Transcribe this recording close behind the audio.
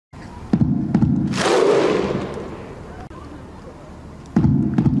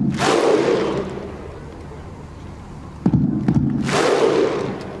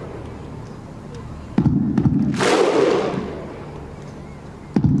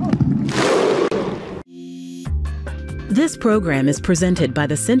This program is presented by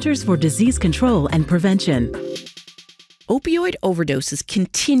the Centers for Disease Control and Prevention. Opioid overdoses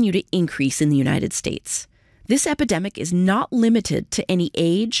continue to increase in the United States. This epidemic is not limited to any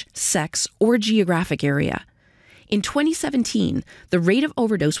age, sex, or geographic area. In 2017, the rate of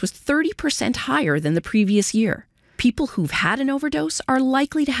overdose was 30% higher than the previous year. People who've had an overdose are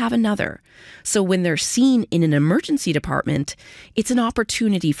likely to have another. So when they're seen in an emergency department, it's an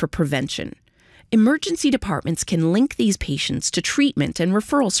opportunity for prevention. Emergency departments can link these patients to treatment and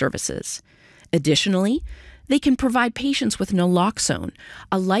referral services. Additionally, they can provide patients with naloxone,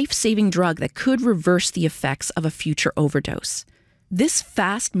 a life-saving drug that could reverse the effects of a future overdose. This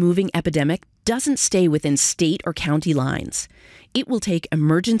fast-moving epidemic doesn't stay within state or county lines. It will take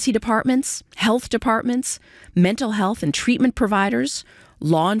emergency departments, health departments, mental health and treatment providers,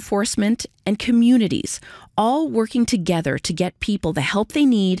 law enforcement, and communities all working together to get people the help they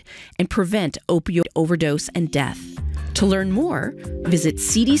need and prevent opioid overdose and death. To learn more, visit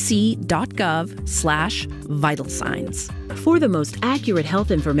cdc.gov/vital signs. For the most accurate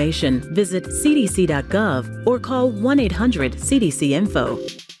health information, visit cdc.gov or call 1-800-CDC-INFO.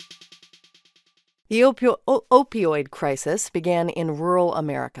 The opioid crisis began in rural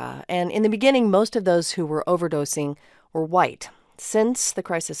America, and in the beginning, most of those who were overdosing were white. Since, the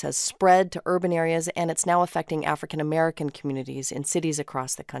crisis has spread to urban areas, and it's now affecting African-American communities in cities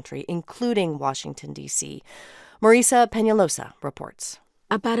across the country, including Washington, D.C. Marisa Peñalosa reports.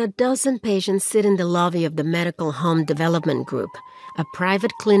 About a dozen patients sit in the lobby of the Medical Home Development Group, a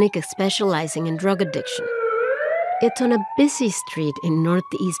private clinic specializing in drug addiction. It's on a busy street in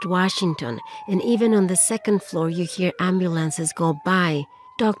Northeast Washington, and even on the second floor you hear ambulances go by.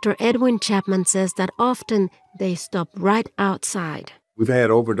 Dr. Edwin Chapman says that often they stop right outside. We've had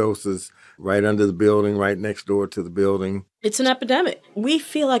overdoses right under the building, right next door to the building. It's an epidemic. We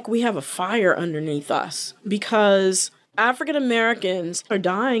feel like we have a fire underneath us because African Americans are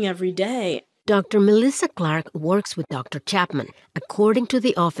dying every day. Dr. Melissa Clark works with Dr. Chapman. According to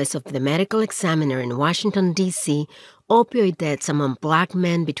the Office of the Medical Examiner in Washington, D.C., opioid deaths among Black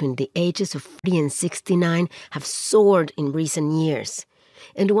men between the ages of 40 and 69 have soared in recent years.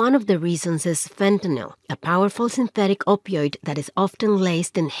 And one of the reasons is fentanyl, a powerful synthetic opioid that is often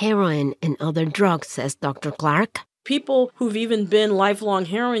laced in heroin and other drugs, says Dr. Clark. People who've even been lifelong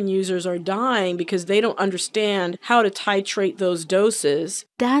heroin users are dying because they don't understand how to titrate those doses.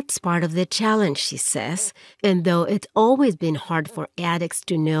 That's part of the challenge, she says. And though it's always been hard for addicts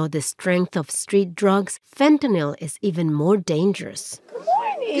to know the strength of street drugs, fentanyl is even more dangerous. Good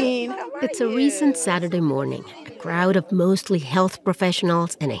morning. It's a recent Saturday morning. A crowd of mostly health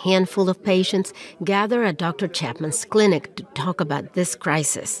professionals and a handful of patients gather at Dr. Chapman's clinic to talk about this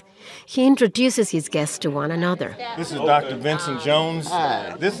crisis. He introduces his guests to one another. This is Dr. Vincent Jones.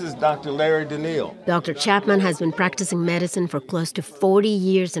 Hi. This is Dr. Larry Daniil. Dr. Chapman has been practicing medicine for close to 40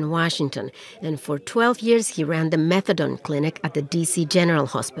 years in Washington, and for 12 years he ran the methadone clinic at the D.C. General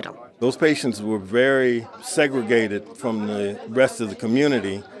Hospital. Those patients were very segregated from the rest of the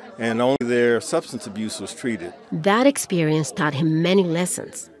community, and only their substance abuse was treated. That experience taught him many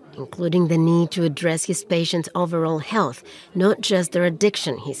lessons, including the need to address his patients' overall health, not just their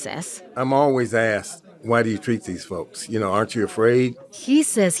addiction, he says. I'm always asked, why do you treat these folks? Aren't you afraid? He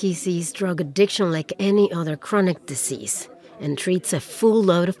says he sees drug addiction like any other chronic disease and treats a full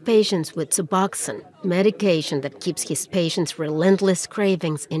load of patients with Suboxone, medication that keeps his patients' relentless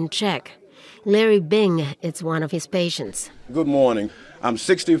cravings in check. Larry Bing is one of his patients. Good morning. I'm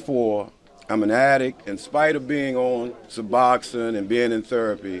 64. I'm an addict. In spite of being on Suboxone and being in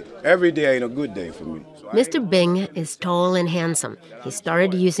therapy, every day ain't a good day for me. Mr. Bing is tall and handsome. He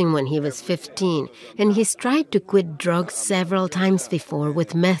started using when he was 15, and he's tried to quit drugs several times before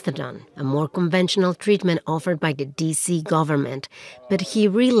with methadone, a more conventional treatment offered by the D.C. government. But he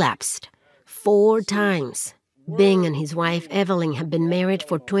relapsed 4 times. Bing and his wife, Evelyn, have been married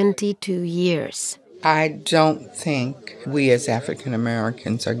for 22 years. I don't think we as African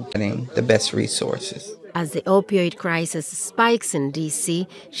Americans are getting the best resources. As the opioid crisis spikes in D.C.,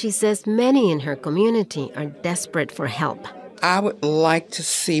 she says many in her community are desperate for help. I would like to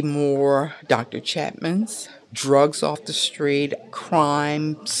see more Dr. Chapman's, drugs off the street,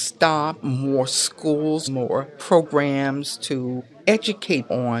 crime stop, more schools, more programs to educate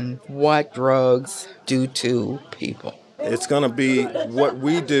on what drugs do to people. It's going to be what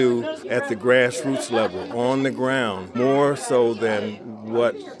we do at the grassroots level, on the ground, more so than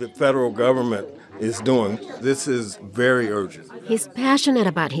what the federal government is doing. This is very urgent. He's passionate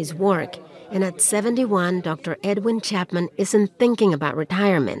about his work, and at 71, Dr. Edwin Chapman isn't thinking about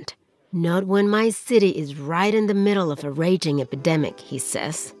retirement. Not when my city is right in the middle of a raging epidemic, he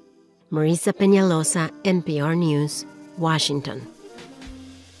says. Marisa Peñalosa, NPR News. Washington.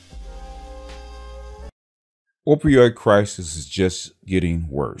 Opioid crisis is just getting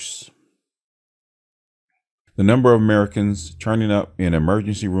worse. The number of Americans turning up in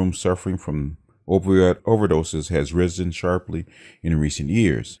emergency rooms suffering from opioid overdoses has risen sharply in recent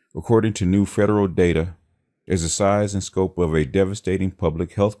years. According to new federal data, as the size and scope of a devastating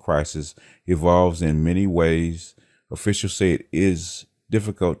public health crisis evolves in many ways, officials say it is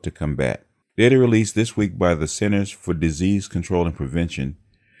difficult to combat. Data released this week by the Centers for Disease Control and Prevention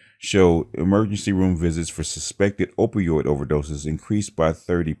show emergency room visits for suspected opioid overdoses increased by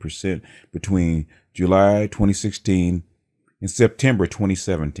 30% between July 2016 and September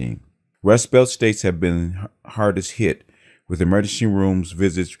 2017. Rust Belt states have been hardest hit, with emergency rooms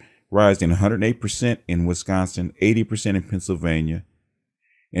visits rising 108% in Wisconsin, 80% in Pennsylvania,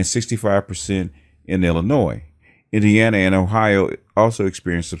 and 65% in Illinois. Indiana and Ohio also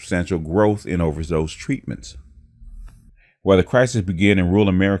experienced substantial growth in overdose treatments. While the crisis began in rural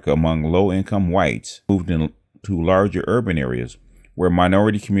America among low-income whites, moved into larger urban areas, where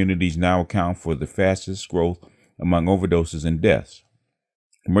minority communities now account for the fastest growth among overdoses and deaths.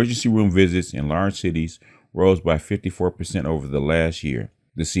 Emergency room visits in large cities rose by 54% over the last year,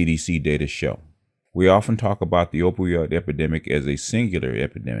 the CDC data show. We often talk about the opioid epidemic as a singular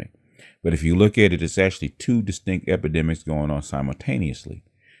epidemic, but if you look at it, it's actually two distinct epidemics going on simultaneously,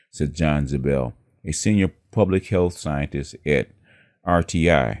 said John Zabel, a senior public health scientist at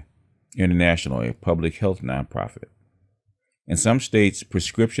RTI International, a public health nonprofit. In some states,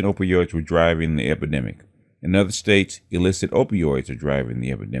 prescription opioids were driving the epidemic. In other states, illicit opioids are driving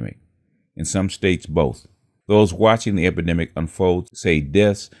the epidemic. In some states, both. Those watching the epidemic unfold say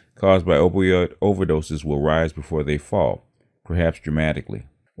deaths caused by opioid overdoses will rise before they fall, perhaps dramatically.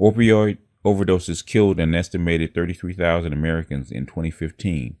 Opioid overdoses killed an estimated 33,000 Americans in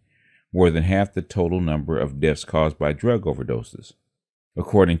 2015, more than half the total number of deaths caused by drug overdoses,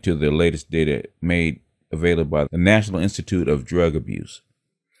 according to the latest data made available by the National Institute of Drug Abuse.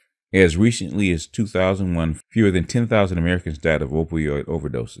 As recently as 2001, fewer than 10,000 Americans died of opioid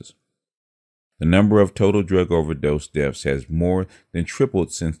overdoses. The number of total drug overdose deaths has more than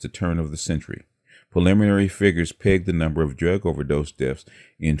tripled since the turn of the century. Preliminary figures peg the number of drug overdose deaths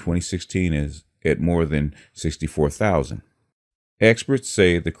in 2016 as at more than 64,000. Experts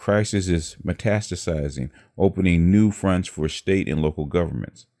say the crisis is metastasizing, opening new fronts for state and local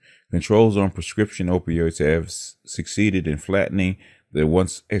governments. Controls on prescription opioids have succeeded in flattening the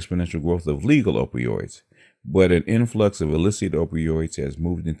once exponential growth of legal opioids, but an influx of illicit opioids has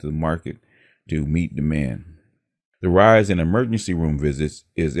moved into the market to meet demand. The rise in emergency room visits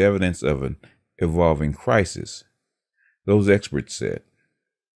is evidence of an evolving crisis, those experts said.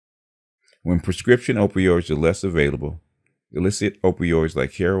 When prescription opioids are less available, illicit opioids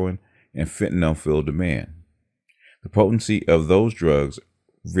like heroin and fentanyl fill demand. The potency of those drugs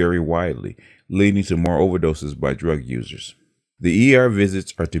vary widely, leading to more overdoses by drug users. The ER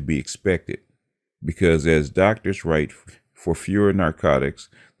visits are to be expected because, as doctors write for fewer narcotics,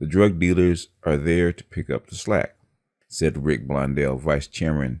 the drug dealers are there to pick up the slack, said Rick Blondell, vice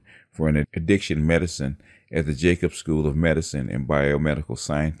chairman for an addiction medicine at the Jacobs School of Medicine and biomedical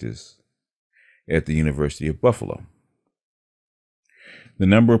scientists at the University of Buffalo. The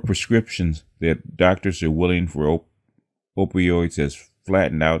number of prescriptions that doctors are willing for opioids has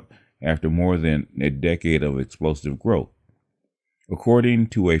flattened out after more than a decade of explosive growth. According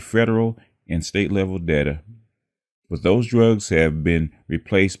to a federal and state level data, but those drugs have been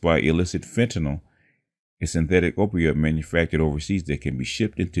replaced by illicit fentanyl, a synthetic opioid manufactured overseas that can be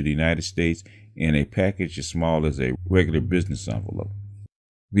shipped into the United States in a package as small as a regular business envelope.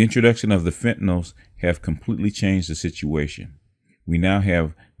 The introduction of the fentanyls have completely changed the situation. We now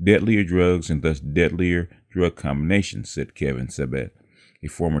have deadlier drugs and thus deadlier drug combinations, said Kevin Sabet, a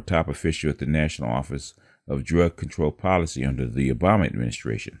former top official at the National Office of Drug Control Policy under the Obama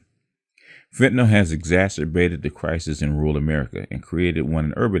administration. Fentanyl has exacerbated the crisis in rural America and created one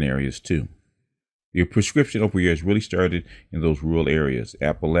in urban areas too. The prescription opioids really started in those rural areas,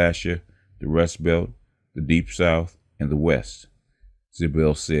 Appalachia, the Rust Belt, the Deep South, and the West,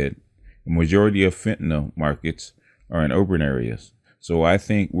 Zabel said. The majority of fentanyl markets are in urban areas. So I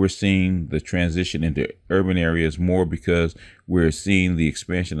think we're seeing the transition into urban areas more because we're seeing the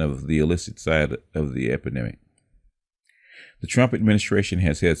expansion of the illicit side of the epidemic. The Trump administration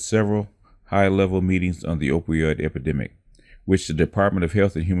has had several high-level meetings on the opioid epidemic, which the Department of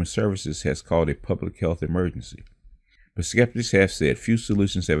Health and Human Services has called a public health emergency. But skeptics have said few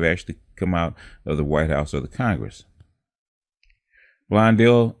solutions have actually come out of the White House or the Congress.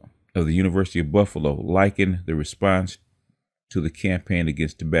 Blondell of the University of Buffalo likened the response to the campaign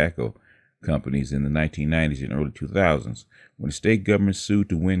against tobacco companies in the 1990s and early 2000s, when the state government sued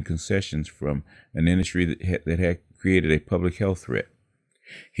to win concessions from an industry that had created a public health threat.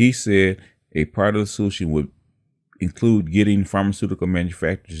 He said a part of the solution would include getting pharmaceutical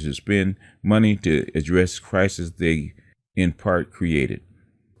manufacturers to spend money to address crises they in part created.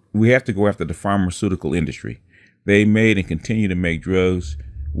 We have to go after the pharmaceutical industry. They made and continue to make drugs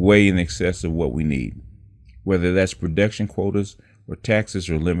way in excess of what we need, whether that's production quotas or taxes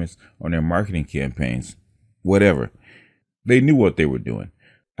or limits on their marketing campaigns, whatever. They knew what they were doing.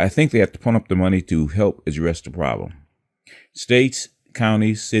 I think they have to pump up the money to help address the problem. States,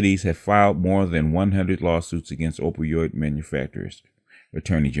 counties, cities have filed more than 100 lawsuits against opioid manufacturers,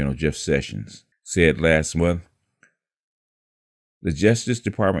 Attorney General Jeff Sessions said last month. The Justice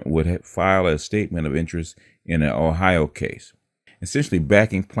Department would file a statement of interest in an Ohio case, essentially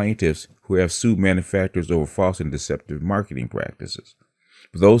backing plaintiffs who have sued manufacturers over false and deceptive marketing practices.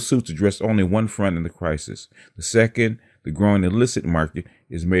 But those suits address only one front in the crisis. The second, the growing illicit market,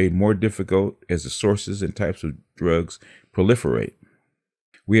 is made more difficult as the sources and types of drugs proliferate.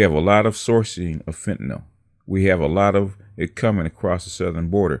 We have a lot of sourcing of fentanyl. We have a lot of it coming across the southern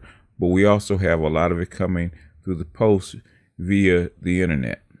border, but we also have a lot of it coming through the post via the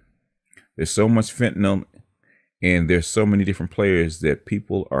internet. There's so much fentanyl and there's so many different players that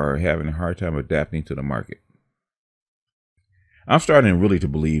people are having a hard time adapting to the market. I'm starting really to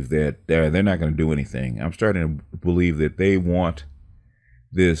believe that they're not going to do anything. I'm starting to believe that they want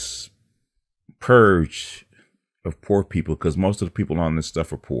this purge of poor people, because most of the people on this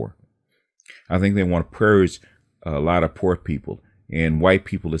stuff are poor. I think they want to purge a lot of poor people, and white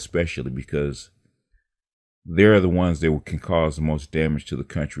people especially, because they're the ones that can cause the most damage to the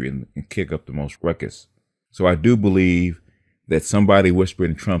country and kick up the most ruckus. So I do believe that somebody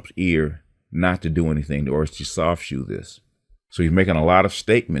whispered in Trump's ear not to do anything, or to soft shoe this. So he's making a lot of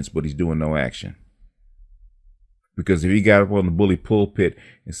statements, but he's doing no action. Because if he got up on the bully pulpit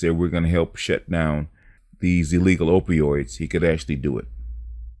and said, we're going to help shut down these illegal opioids, he could actually do it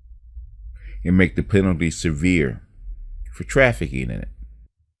and make the penalty severe for trafficking in it.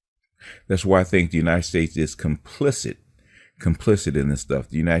 That's why I think the United States is complicit in this stuff.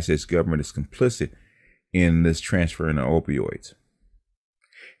 The United States government is complicit in this transferring of opioids.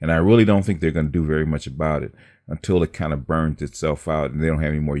 And I really don't think they're going to do very much about it until it kind of burns itself out and they don't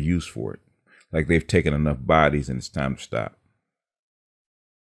have any more use for it. Like they've taken enough bodies and it's time to stop.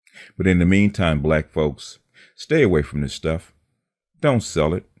 But in the meantime, black folks, stay away from this stuff. Don't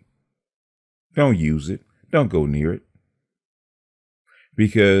sell it. Don't use it. Don't go near it.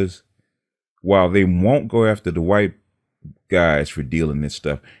 Because while they won't go after the white guys for dealing this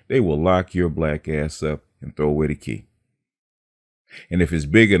stuff, they will lock your black ass up and throw away the key. And if it's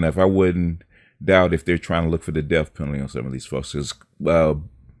big enough, I wouldn't doubt if they're trying to look for the death penalty on some of these folks. Because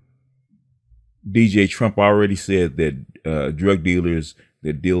DJ Trump already said that drug dealers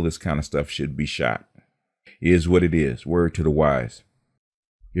that deal this kind of stuff should be shot. It is what it is. Word to the wise.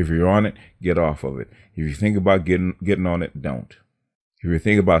 If you're on it, get off of it. If you think about getting on it, don't. If you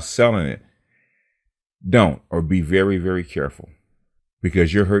think about selling it, don't, or be very, very careful,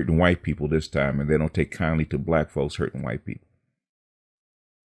 because you're hurting white people this time, and they don't take kindly to black folks hurting white people.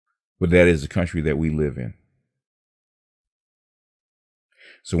 But that is the country that we live in.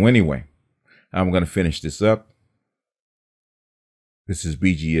 So anyway, I'm going to finish this up. This is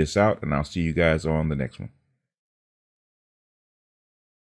BGS out, and I'll see you guys on the next one.